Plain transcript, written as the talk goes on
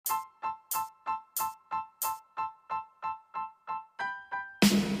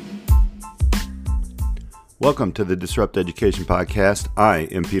Welcome to the Disrupt Education Podcast. I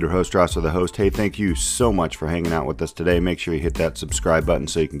am Peter Hostrawser, the host. Hey, thank you so much for hanging out with us today. Make sure you hit that subscribe button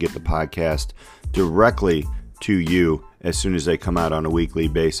so you can get the podcast directly to you as soon as they come out on a weekly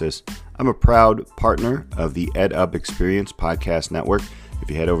basis. I'm a proud partner of the EdUp Experience Podcast Network.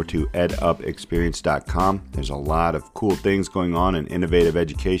 If you head over to edupexperience.com, there's a lot of cool things going on in innovative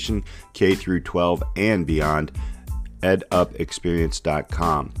education, K through 12 and beyond.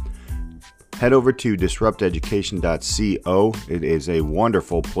 edupexperience.com. Head over to disrupteducation.co. It is a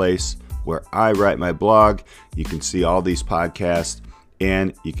wonderful place where I write my blog. You can see all these podcasts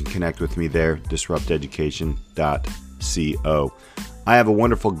and you can connect with me there, disrupteducation.co. I have a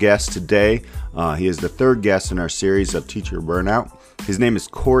wonderful guest today. He is the third guest in our series of Teacher Burnout. His name is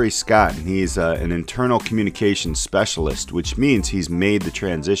Corey Scott, and he's an internal communications specialist, which means he's made the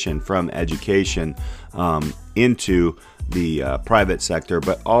transition from education into the private sector,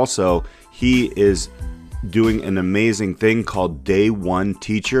 but also he is doing an amazing thing called Day One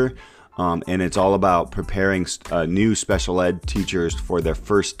Teacher, and it's all about preparing new special ed teachers for their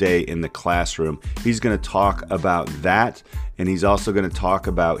first day in the classroom. He's going to talk about that, and he's also going to talk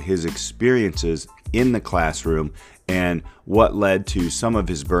about his experiences in the classroom and what led to some of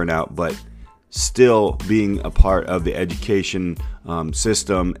his burnout, but still being a part of the education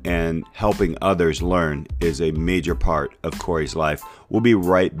system and helping others learn is a major part of Corey's life. We'll be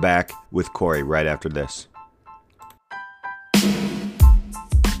right back with Corey right after this.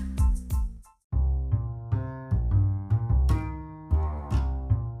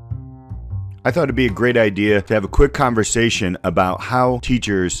 I thought it'd be a great idea to have a quick conversation about how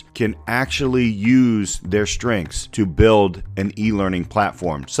teachers can actually use their strengths to build an e-learning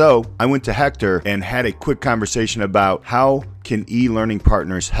platform. So I went to Hector and had a quick conversation about how can e-learning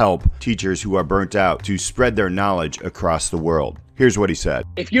partners help teachers who are burnt out to spread their knowledge across the world. Here's what he said.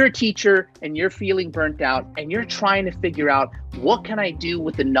 If you're a teacher and you're feeling burnt out and you're trying to figure out what can I do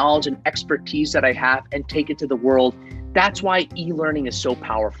with the knowledge and expertise that I have and take it to the world, that's why e-learning is so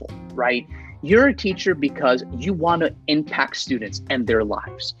powerful, right? You're a teacher because you want to impact students and their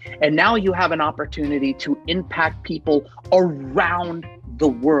lives. And now you have an opportunity to impact people around the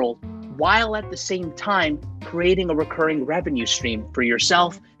world while at the same time creating a recurring revenue stream for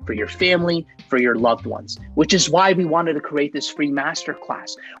yourself, for your family, for your loved ones, which is why we wanted to create this free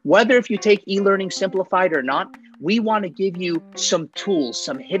masterclass. Whether if you take e-learning simplified or not, we want to give you some tools,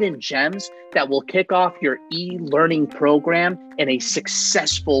 some hidden gems that will kick off your e-learning program in a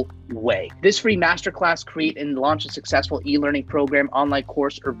successful way. This free masterclass, create and launch a successful e-learning program, online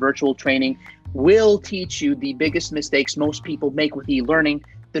course, or virtual training will teach you the biggest mistakes most people make with e-learning,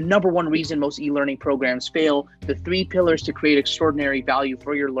 the number one reason most e-learning programs fail, the 3 pillars to create extraordinary value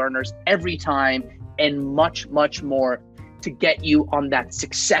for your learners every time, and much, much more to get you on that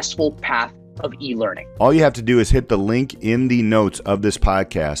successful path of e-learning. All you have to do is hit the link in the notes of this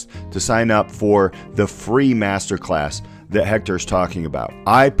podcast to sign up for the free masterclass that Hector's talking about.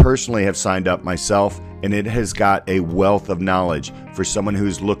 I personally have signed up myself, and it has got a wealth of knowledge for someone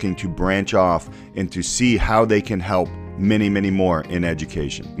who's looking to branch off and to see how they can help many, many more in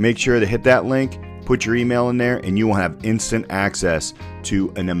education. Make sure to hit that link, put your email in there, and you will have instant access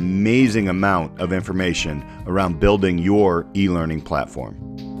to an amazing amount of information around building your e-learning platform.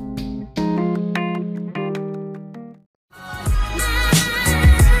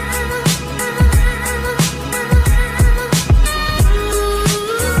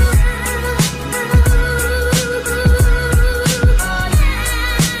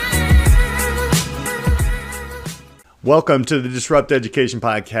 Welcome to the Disrupt Education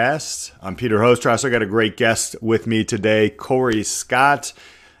Podcast. I'm Peter Hostrawser. I got a great guest with me today, Corey Scott,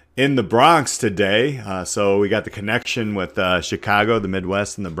 in the Bronx today. So we got the connection with Chicago, the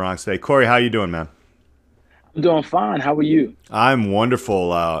Midwest, and the Bronx today. Corey, how you doing, man? I'm doing fine. How are you? I'm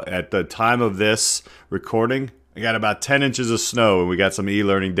wonderful. At the time of this recording, I got about 10 inches of snow, and we got some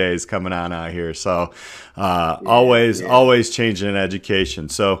e-learning days coming on out here. So always changing in education.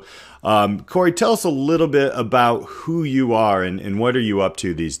 So Corey, tell us a little bit about who you are and what are you up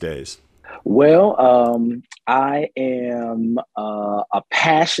to these days? Well, I am a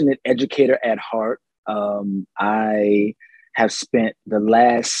passionate educator at heart. I have spent the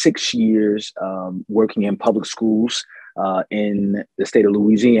last 6 years working in public schools in the state of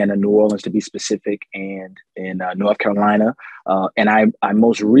Louisiana, New Orleans to be specific, and in North Carolina. And I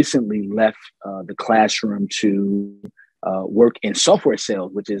most recently left the classroom to work in software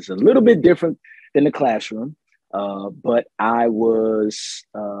sales, which is a little bit different than the classroom. But I was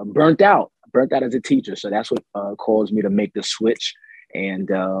burnt out as a teacher. So that's what caused me to make the switch.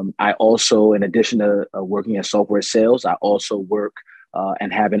 And I also, in addition to working in software sales, I also work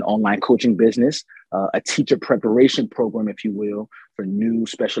and have an online coaching business a teacher preparation program, if you will, for new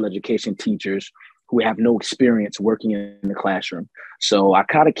special education teachers who have no experience working in the classroom. So I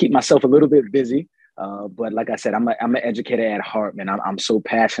kind of keep myself a little bit busy. But like I said, I'm an educator at heart, man. I'm so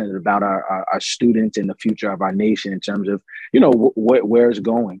passionate about our students and the future of our nation in terms of, where it's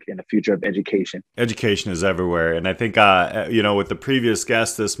going in the future of education. Education is everywhere. And I think, with the previous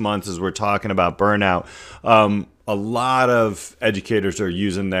guest this month, as we're talking about burnout, a lot of educators are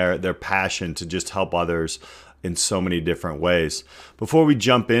using their passion to just help others in so many different ways. Before we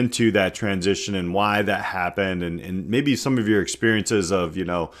jump into that transition and why that happened, and maybe some of your experiences of,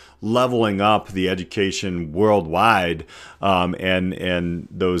 leveling up the education worldwide, and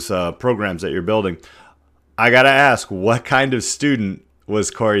those programs that you're building, I got to ask, what kind of student was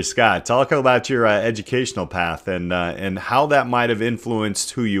Corey Scott? Talk about your educational path and how that might have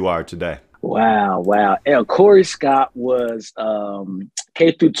influenced who you are today. Wow. Corey Scott was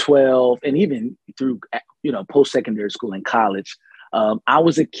K through 12 and even through, post-secondary school and college. I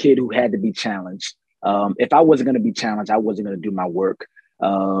was a kid who had to be challenged. If I wasn't going to be challenged, I wasn't going to do my work.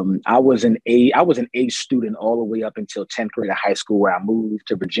 I was an A student all the way up until 10th grade of high school, where I moved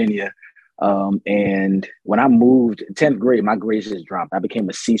to Virginia. And when I moved 10th grade, my grades just dropped. I became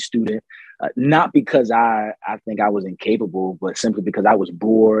a C student, not because I think I was incapable, but simply because I was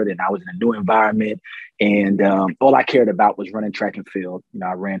bored and I was in a new environment. And all I cared about was running track and field.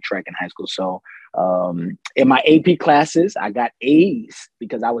 I ran track in high school. So in my AP classes, I got A's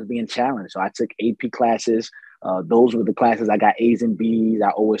because I was being challenged. So I took AP classes. Those were the classes I got A's and B's. I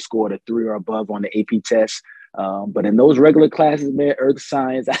always scored a 3 or above on the AP test. But in those regular classes, man, earth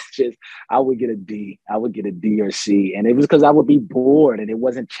science, I would get a D. I would get a D or C. And it was because I would be bored and it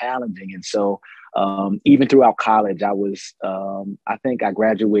wasn't challenging. And so even throughout college, I think I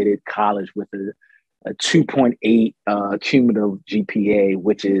graduated college with a 2.8 cumulative GPA,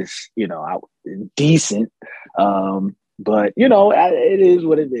 which is, decent. But, it is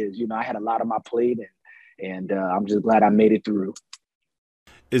what it is. I had a lot on my plate and I'm just glad I made it through.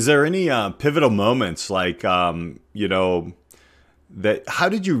 Is there any pivotal moments like, that, how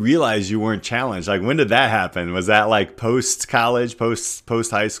did you realize you weren't challenged? Like, when did that happen? Was that like post-college,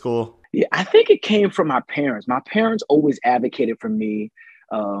 post-high school? Yeah, I think it came from my parents. My parents always advocated for me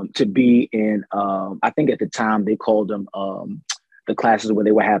to be in, I think at the time they called them the classes where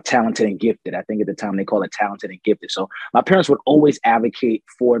they would have talented and gifted. I think at the time they called it talented and gifted. So my parents would always advocate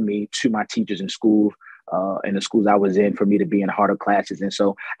for me to my teachers in school, in the schools I was in, for me to be in harder classes. And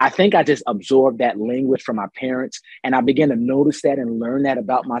so I think I just absorbed that language from my parents. And I began to notice that and learn that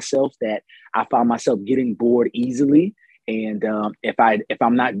about myself, that I found myself getting bored easily. And if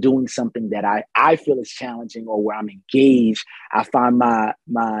I'm not doing something that I feel is challenging or where I'm engaged, I find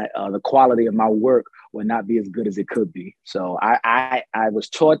the quality of my work will not be as good as it could be. So I was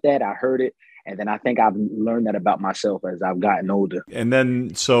taught that, I heard it. And then I think I've learned that about myself as I've gotten older. And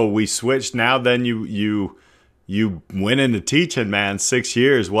then, so we switched. Now, then you went into teaching, man. 6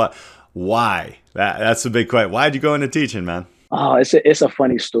 years. Why? That's a big question. Why'd you go into teaching, man? Oh, it's a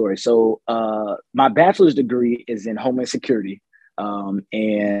funny story. So my bachelor's degree is in Homeland Security.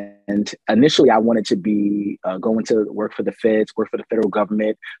 And initially I wanted to be going to work for the feds, work for the federal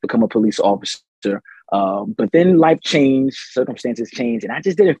government, become a police officer. But then life changed, circumstances changed, and I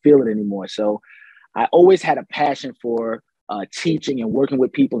just didn't feel it anymore. So I always had a passion for teaching and working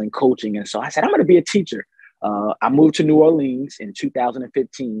with people and coaching. And so I said, I'm going to be a teacher. I moved to New Orleans in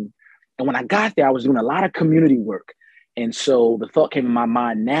 2015. And when I got there, I was doing a lot of community work. And so the thought came in my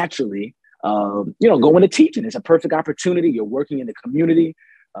mind naturally, go into teaching. It's a perfect opportunity. You're working in the community.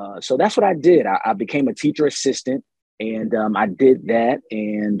 So that's what I did. I became a teacher assistant, and I did that.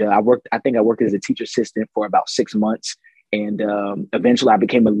 And I think I worked as a teacher assistant for about 6 months. And eventually I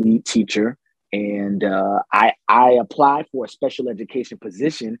became a lead teacher. And I applied for a special education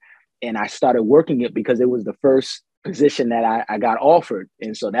position, and I started working it because it was the first position that I got offered.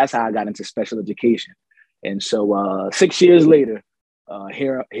 And so that's how I got into special education. And so 6 years later,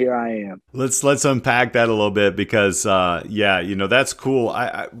 here I am. Let's unpack that a little bit because that's cool.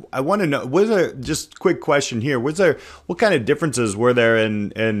 I want to know, was there, just quick question here, what kind of differences were there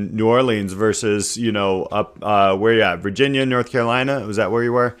in New Orleans versus up where you at, Virginia, North Carolina? Was that where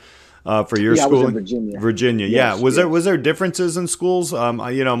you were for your school? I was in Virginia. Virginia, yes, yeah. Was there differences in schools?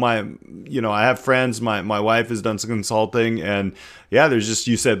 I have friends. My wife has done some consulting, and yeah, there's just,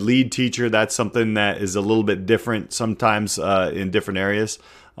 you said lead teacher. That's something that is a little bit different sometimes in different areas.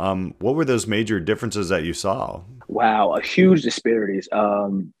 What were those major differences that you saw? Wow, a huge disparities.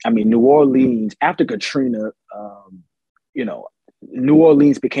 New Orleans after Katrina, New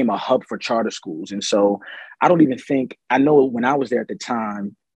Orleans became a hub for charter schools, and so I know when I was there at the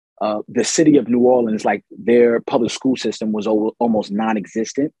time, the city of New Orleans, like their public school system was almost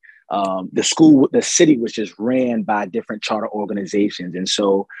non-existent. The city was just ran by different charter organizations. And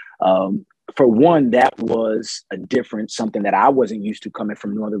so for one, that was a difference, something that I wasn't used to coming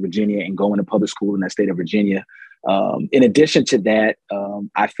from Northern Virginia and going to public school in the state of Virginia. In addition to that,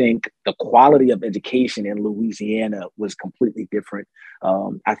 I think the quality of education in Louisiana was completely different.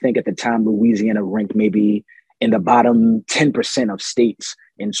 I think at the time, Louisiana ranked maybe in the bottom 10% of states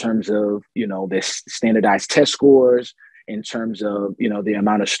in terms of, the standardized test scores, in terms of, the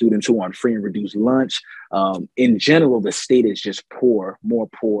amount of students who are on free and reduced lunch. In general, the state is just poor, more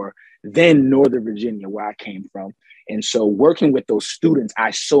poor than Northern Virginia, where I came from. And so working with those students,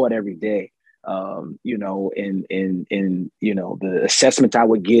 I saw it every day. The assessments I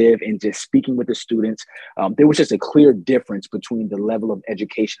would give and just speaking with the students, there was just a clear difference between the level of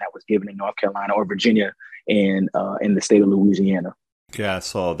education that was given in North Carolina or Virginia and in the state of Louisiana. Yeah,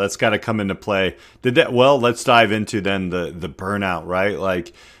 so that's got to come into play. Let's dive into then the burnout, right?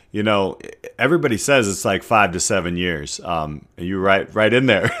 Like, everybody says it's like 5 to 7 years. You're right in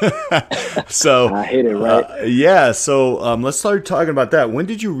there. So I hit it right. Yeah. So let's start talking about that. When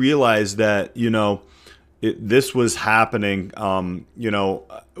did you realize that, this was happening?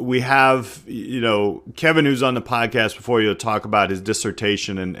 We have, Kevin, who's on the podcast before, you'll talk about his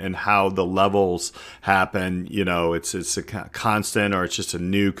dissertation and how the levels happen. It's a constant, or it's just a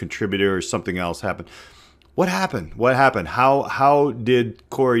new contributor, or something else happened. What happened? How did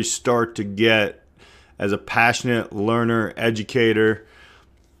Corey start to get, as a passionate learner, educator,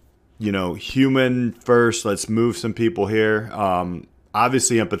 human first, let's move some people here.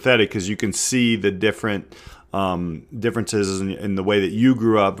 Obviously empathetic, because you can see the different differences in the way that you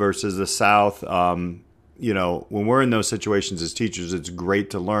grew up versus the South. When we're in those situations as teachers, it's great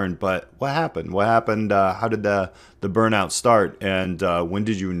to learn. But what happened? How did the burnout start? And when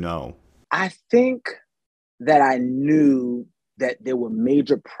did you know? I think that I knew that there were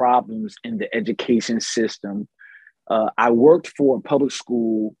major problems in the education system. I worked for a public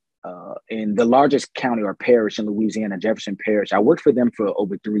school in the largest county or parish in Louisiana, Jefferson Parish. I worked for them for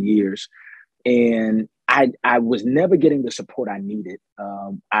over 3 years, and I was never getting the support I needed.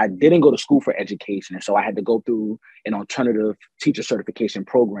 I didn't go to school for education, and so I had to go through an alternative teacher certification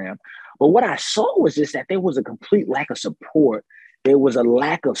program. But what I saw was just that there was a complete lack of support. There was a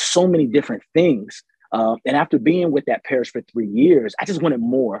lack of so many different things. And after being with that parish for 3 years, I just wanted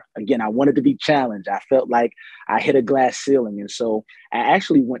more. Again, I wanted to be challenged. I felt like I hit a glass ceiling. And so I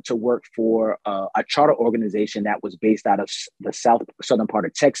actually went to work for a charter organization that was based out of the southern part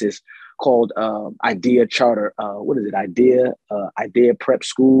of Texas called IDEA Charter. IDEA Prep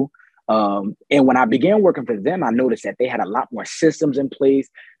School. And when I began working for them, I noticed that they had a lot more systems in place.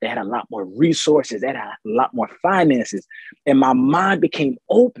 They had a lot more resources. They had a lot more finances. And my mind became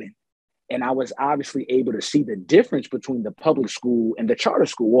open. And I was obviously able to see the difference between the public school and the charter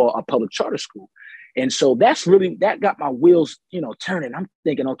school, or a public charter school. And so that got my wheels, turning. I'm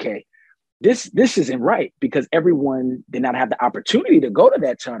thinking, okay, this isn't right, because everyone did not have the opportunity to go to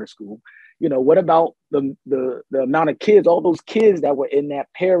that charter school. What about the amount of kids, all those kids that were in that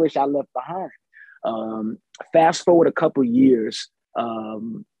parish I left behind? Fast forward a couple of years, I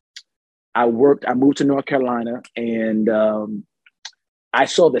moved to North Carolina, and I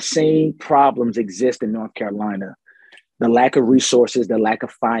saw the same problems exist in North Carolina. The lack of resources, the lack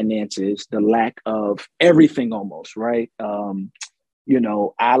of finances, the lack of everything almost, right?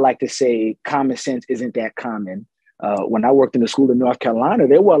 I like to say common sense isn't that common. When I worked in the school in North Carolina,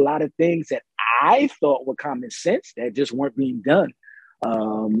 there were a lot of things that I thought were common sense that just weren't being done.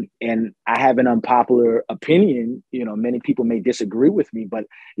 And I have an unpopular opinion, many people may disagree with me, but,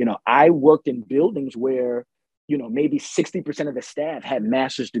 I worked in buildings where maybe 60% of the staff had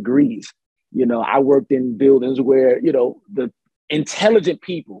master's degrees. I worked in buildings where, the intelligent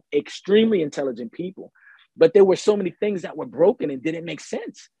people, extremely intelligent people, but there were so many things that were broken and didn't make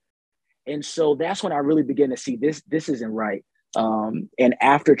sense. And so that's when I really began to see this isn't right. And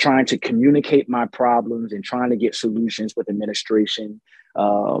after trying to communicate my problems and trying to get solutions with administration,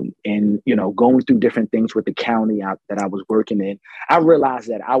 and going through different things with the county that I was working in, I realized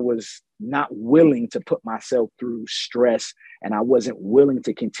that I was not willing to put myself through stress, and I wasn't willing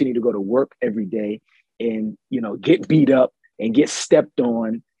to continue to go to work every day and get beat up and get stepped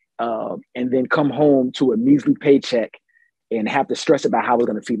on, and then come home to a measly paycheck and have to stress about how I was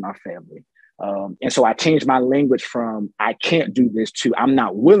going to feed my family. And so I changed my language from I can't do this to I'm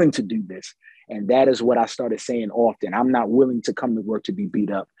not willing to do this. And that is what I started saying often. I'm not willing to come to work to be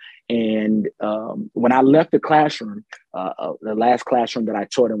beat up. And when I left the classroom, the last classroom that I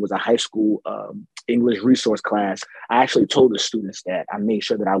taught in was a high school English resource class, I actually told the students that I made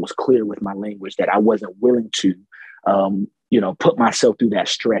sure that I was clear with my language, that I wasn't willing to, put myself through that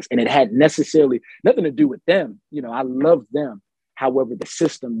stress. And it had necessarily nothing to do with them. I loved them. However, the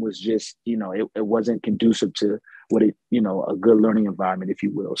system was just, it wasn't conducive to what a good learning environment, if you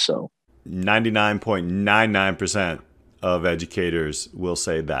will. So 99.99% of educators will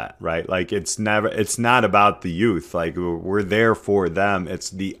say that, right? Like it's not about the youth. Like we're there for them. It's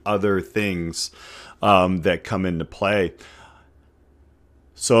the other things that come into play.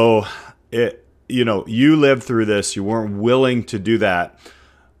 So you lived through this. You weren't willing to do that.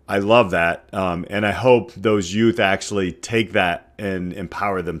 I love that. And I hope those youth actually take that and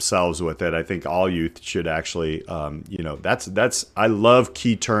empower themselves with it. I think all youth should actually, I love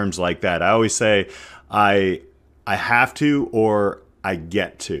key terms like that. I always say I have to, or I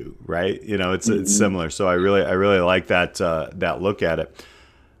get to, right? It's similar. So I really like that look at it.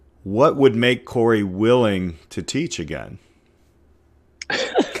 What would make Corey willing to teach again?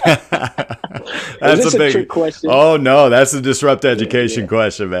 That's a big trick question. Oh no, that's a disrupt education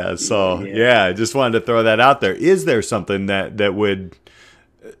question, man. So yeah, I just wanted to throw that out there. Is there something that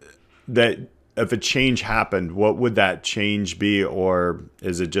if a change happened, what would that change be? Or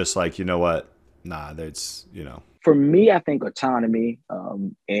is it just like, that's. For me, I think autonomy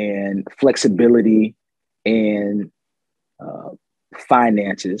and flexibility and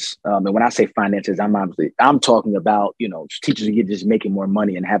finances. And when I say finances, I'm talking about, teachers are just making more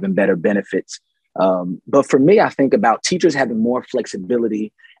money and having better benefits. But for me, I think about teachers having more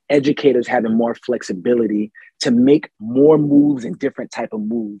flexibility, educators having more flexibility to make more moves and different type of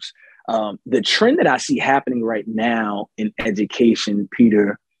moves. The trend that I see happening right now in education,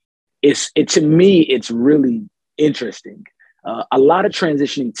 Peter, to me, it's really interesting. A lot of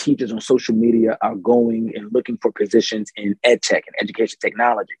transitioning teachers on social media are going and looking for positions in ed tech and education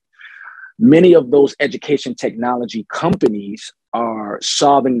technology. Many of those education technology companies are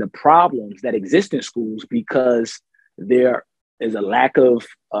solving the problems that exist in schools because there is a lack of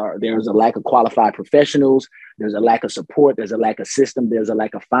qualified professionals. There's a lack of support. There's a lack of system. There's a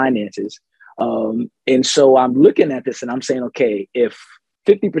lack of finances. And so I'm looking at this and I'm saying, okay, if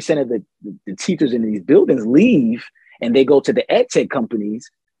 50% of the teachers in these buildings leave and they go to the ed tech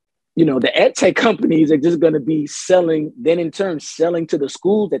companies, the ed tech companies are just going to be selling, then in turn selling to the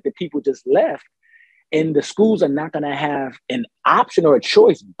schools that the people just left. And the schools are not going to have an option or a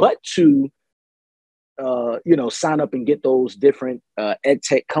choice but to, sign up and get those different ed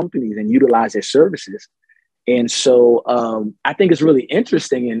tech companies and utilize their services. And so I think it's really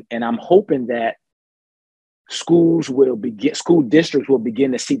interesting. And I'm hoping that school districts will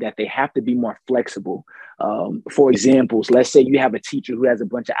begin to see that they have to be more flexible. For examples, let's say you have a teacher who has a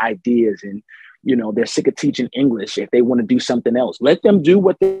bunch of ideas and, they're sick of teaching English. If they want to do something else, let them do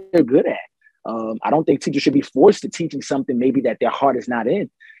what they're good at. I don't think teachers should be forced to teaching something maybe that their heart is not in.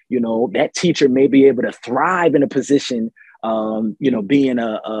 That teacher may be able to thrive in a position, being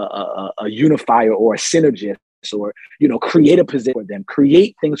a unifier or a synergist or, create a position for them,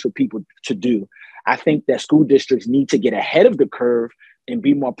 create things for people to do. I think that school districts need to get ahead of the curve and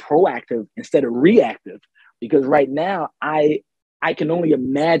be more proactive instead of reactive. Because right now, I can only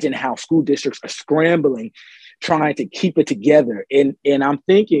imagine how school districts are scrambling, trying to keep it together. And I'm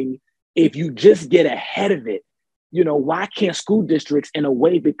thinking, if you just get ahead of it, why can't school districts in a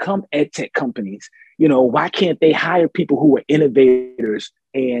way become ed tech companies? Why can't they hire people who are innovators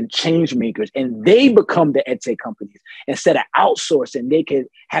and change makers and they become the ed tech companies instead of outsourcing? They can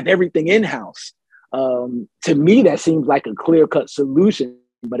have everything in-house. To me, that seems like a clear-cut solution.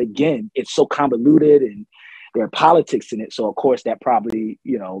 But again, it's so convoluted and there are politics in it. So of course that probably,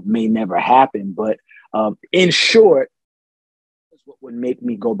 may never happen. But in short, that's what would make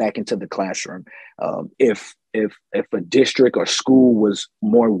me go back into the classroom. If a district or school was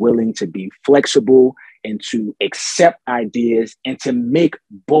more willing to be flexible and to accept ideas and to make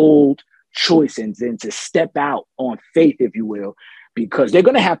bold choices and to step out on faith, if you will, because they're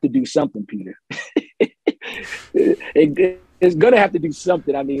going to have to do something, Peter. It's going to have to do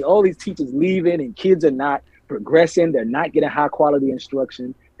something. I mean, all these teachers leaving and kids are not progressing. They're not getting high quality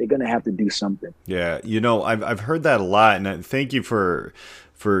instruction. They're going to have to do something. Yeah. I've heard that a lot. And thank you for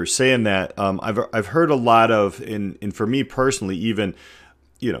saying that. I've heard a lot of, and for me personally, even,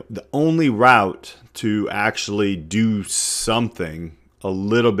 the only route to actually do something a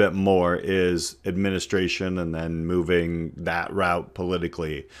little bit more is administration and then moving that route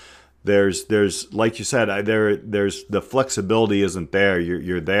politically. There's like you said, there's the flexibility isn't there.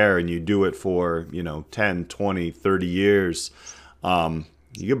 You're there and you do it for, 10, 20, 30 years.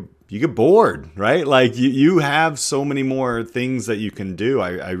 You you get bored, right? Like you have so many more things that you can do.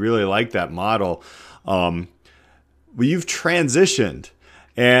 I really like that model. Well, you've transitioned.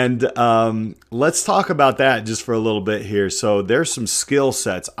 And let's talk about that just for a little bit here. So there's some skill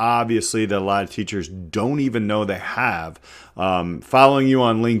sets, obviously, that a lot of teachers don't even know they have. Following you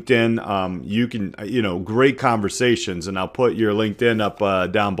on LinkedIn, you can, great conversations, and I'll put your LinkedIn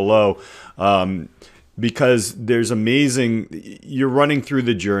up down below because there's amazing. You're running through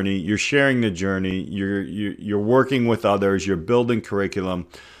the journey, you're sharing the journey, you're working with others, you're building curriculum.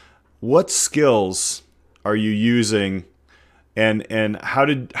 What skills are you using? And how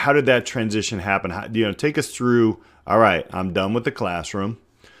did that transition happen? Take us through. All right, I'm done with the classroom.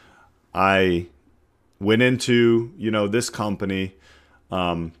 I went into this company.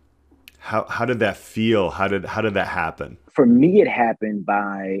 How did that feel? How did that happen? For me, it happened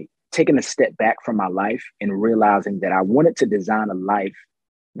by taking a step back from my life and realizing that I wanted to design a life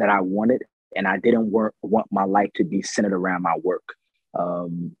that I wanted, and I didn't want my life to be centered around my work.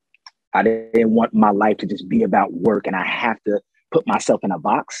 I didn't want my life to just be about work and I have to put myself in a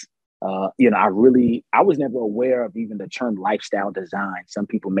box. I was never aware of even the term lifestyle design. Some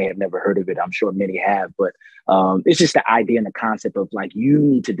people may have never heard of it. I'm sure many have, but it's just the idea and the concept of like, you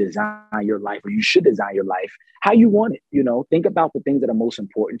need to design your life, or you should design your life how you want it. Think about the things that are most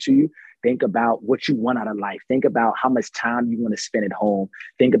important to you. Think about what you want out of life. Think about how much time you want to spend at home.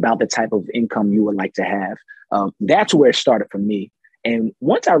 Think about the type of income you would like to have. That's where it started for me. And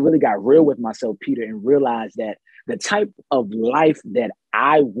once I really got real with myself, Peter, and realized that the type of life that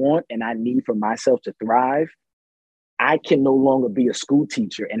I want and I need for myself to thrive, I can no longer be a school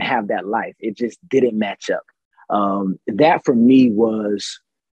teacher and have that life. It just didn't match up. That for me was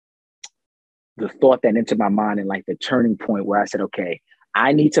the thought that entered my mind and like the turning point where I said, okay,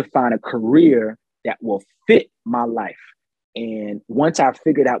 I need to find a career that will fit my life. And once I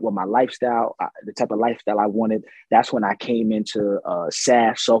figured out what my lifestyle, the type of lifestyle I wanted, that's when I came into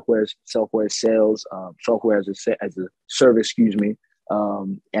SaaS, software sales, software as a service,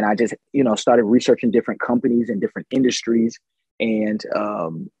 and I just, started researching different companies and different industries. And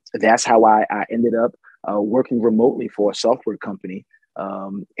that's how I ended up working remotely for a software company.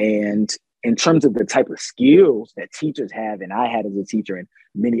 And in terms of the type of skills that teachers have, and I had as a teacher and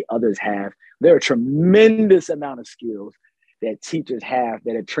many others have, there are a tremendous amount of skills that teachers have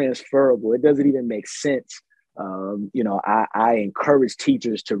that are transferable. It doesn't even make sense. I encourage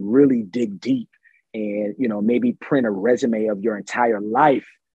teachers to really dig deep and, maybe print a resume of your entire life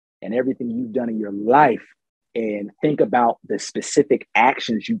and everything you've done in your life, and think about the specific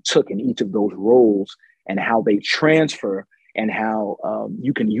actions you took in each of those roles and how they transfer, and how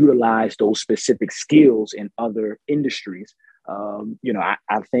you can utilize those specific skills in other industries.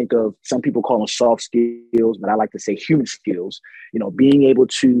 I think of, some people call them soft skills, but I like to say human skills, being able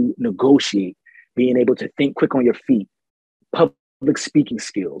to negotiate, being able to think quick on your feet, public speaking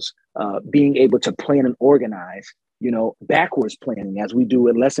skills, being able to plan and organize, backwards planning, as we do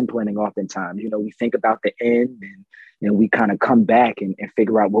in lesson planning oftentimes. We think about the end and we kind of come back and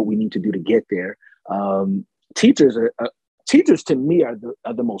figure out what we need to do to get there. Teachers to me are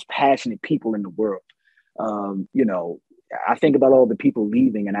the most passionate people in the world. I think about all the people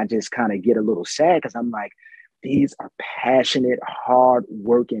leaving and I just kind of get a little sad, because I'm like, these are passionate,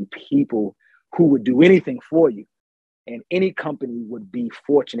 hard-working people who would do anything for you. And any company would be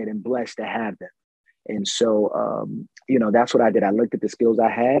fortunate and blessed to have them. And so, that's what I did. I looked at the skills I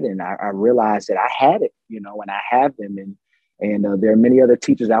had and I realized that I had it, and I have them. And there are many other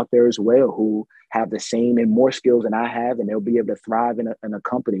teachers out there as well who have the same and more skills than I have, and they'll be able to thrive in a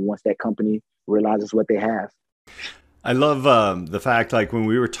company once that company realizes what they have. I love the fact, like when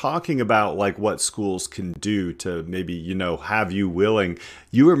we were talking about like what schools can do to maybe, have you willing,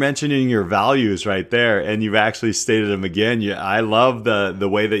 you were mentioning your values right there, and you've actually stated them again. I love the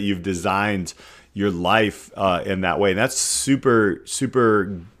way that you've designed your life in that way. And that's super,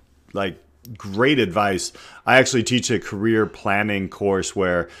 super like great advice. I actually teach a career planning course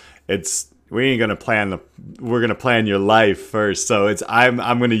where we're going to plan your life first. So I'm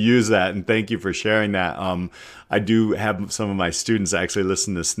going to use that, and thank you for sharing that. I do have some of my students actually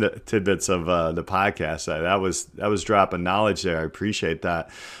listen to tidbits of the podcast. That was dropping knowledge there. I appreciate that.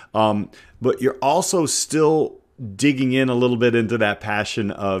 But you're also still digging in a little bit into that passion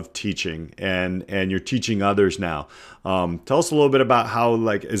of teaching, and you're teaching others now. Tell us a little bit about how,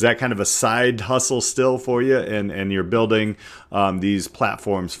 like, is that kind of a side hustle still for you, and you're building these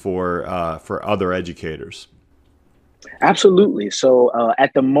platforms for other educators? Absolutely. So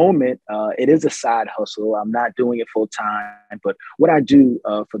at the moment, it is a side hustle. I'm not doing it full time, but what I do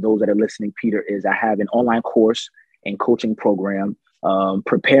for those that are listening, Peter, is I have an online course and coaching program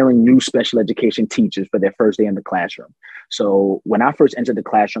preparing new special education teachers for their first day in the classroom. So when I first entered the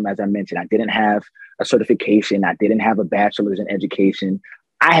classroom, as I mentioned, I didn't have a certification. I didn't have a bachelor's in education.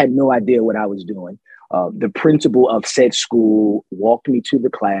 I had no idea what I was doing. The principal of said school walked me to the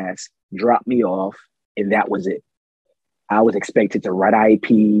class, dropped me off, and that was it. I was expected to write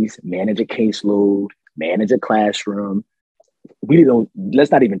IEPs, manage a caseload, manage a classroom.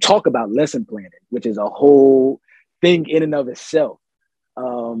 Let's not even talk about lesson planning, which is a whole thing in and of itself.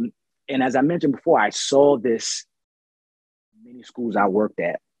 And as I mentioned before, I saw this in many schools I worked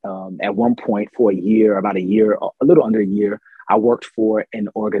at. At one point for about a year, a little under a year, I worked for an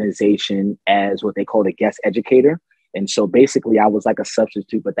organization as what they call a guest educator. And so basically I was like a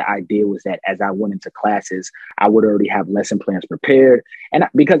substitute, but the idea was that as I went into classes, I would already have lesson plans prepared. And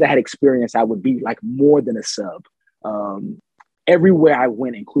because I had experience, I would be like more than a sub. Everywhere I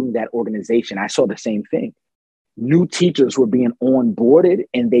went, including that organization, I saw the same thing. New teachers were being onboarded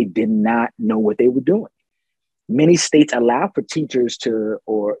and they did not know what they were doing. Many states allow for teachers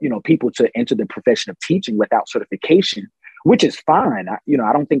people to enter the profession of teaching without certification, which is fine. I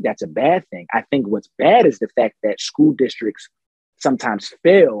don't think that's a bad thing. I think what's bad is the fact that school districts sometimes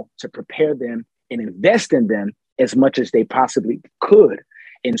fail to prepare them and invest in them as much as they possibly could.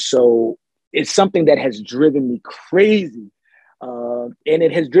 And so it's something that has driven me crazy. And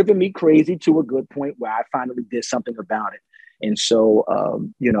it has driven me crazy to a good point where I finally did something about it. And so,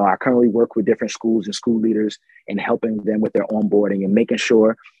 I currently work with different schools and school leaders and helping them with their onboarding and making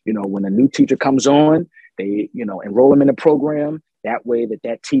sure, when a new teacher comes on, they, enroll them in the program. That way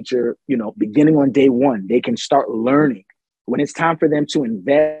that teacher, beginning on day one, they can start learning. When it's time for them to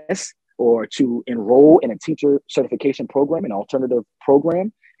invest or to enroll in a teacher certification program, an alternative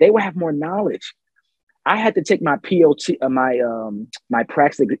program, they will have more knowledge. I had to take my POT, my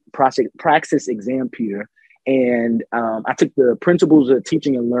praxis exam, Peter, and I took the Principles of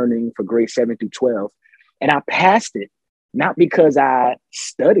Teaching and Learning for grades 7 through 12, and I passed it, not because I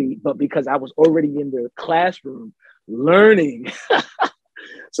studied, but because I was already in the classroom learning.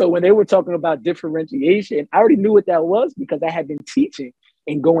 So when they were talking about differentiation, I already knew what that was because I had been teaching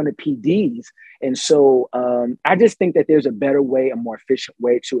and going to PDs. And so I just think that there's a better way, a more efficient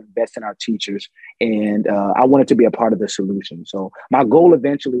way to invest in our teachers. And I wanted to be a part of the solution. So my goal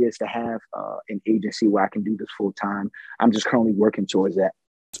eventually is to have an agency where I can do this full time. I'm just currently working towards that.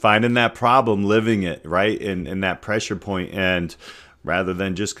 Finding that problem, living it, right? And that pressure point, and rather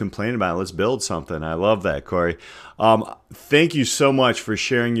than just complain about it, let's build something. I love that, Corey. Thank you so much for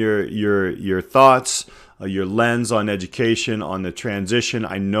sharing your thoughts, your lens on education, on the transition.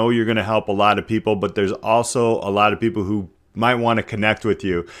 I know you're going to help a lot of people, but there's also a lot of people who might want to connect with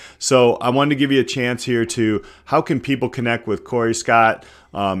you. So I wanted to give you a chance here to, how can people connect with Corey Scott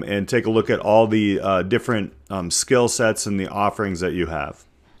and take a look at all the different skill sets and the offerings that you have?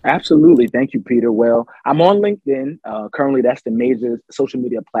 Absolutely. Thank you, Peter. Well, I'm on LinkedIn. Currently, that's the major social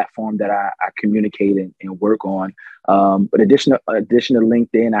media platform that I communicate and work on. But additional to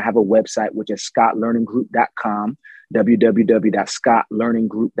LinkedIn, I have a website, which is scottlearninggroup.com,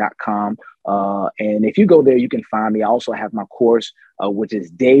 www.scottlearninggroup.com. And if you go there, you can find me. I also have my course, which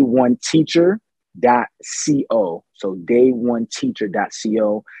is dayoneteacher.co. So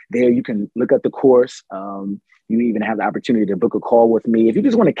dayoneteacher.co. There you can look at the course. You even have the opportunity to book a call with me. If you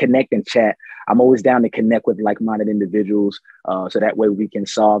just want to connect and chat, I'm always down to connect with like-minded individuals. So that way we can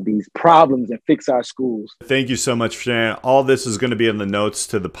solve these problems and fix our schools. Thank you so much for sharing. All this is going to be in the notes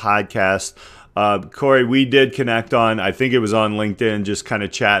to the podcast. Corey, we did connect on, I think it was on LinkedIn, just kind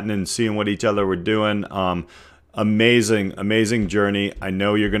of chatting and seeing what each other were doing. Amazing journey. I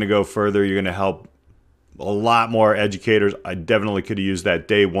know you're going to go further. You're going to help a lot more educators. I definitely could have used that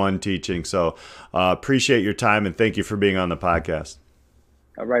day one teaching. So appreciate your time and thank you for being on the podcast.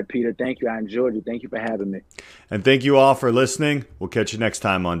 All right, Peter. Thank you. I enjoyed it. Thank you for having me. And thank you all for listening. We'll catch you next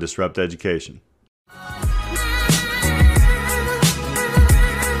time on Disrupt Education.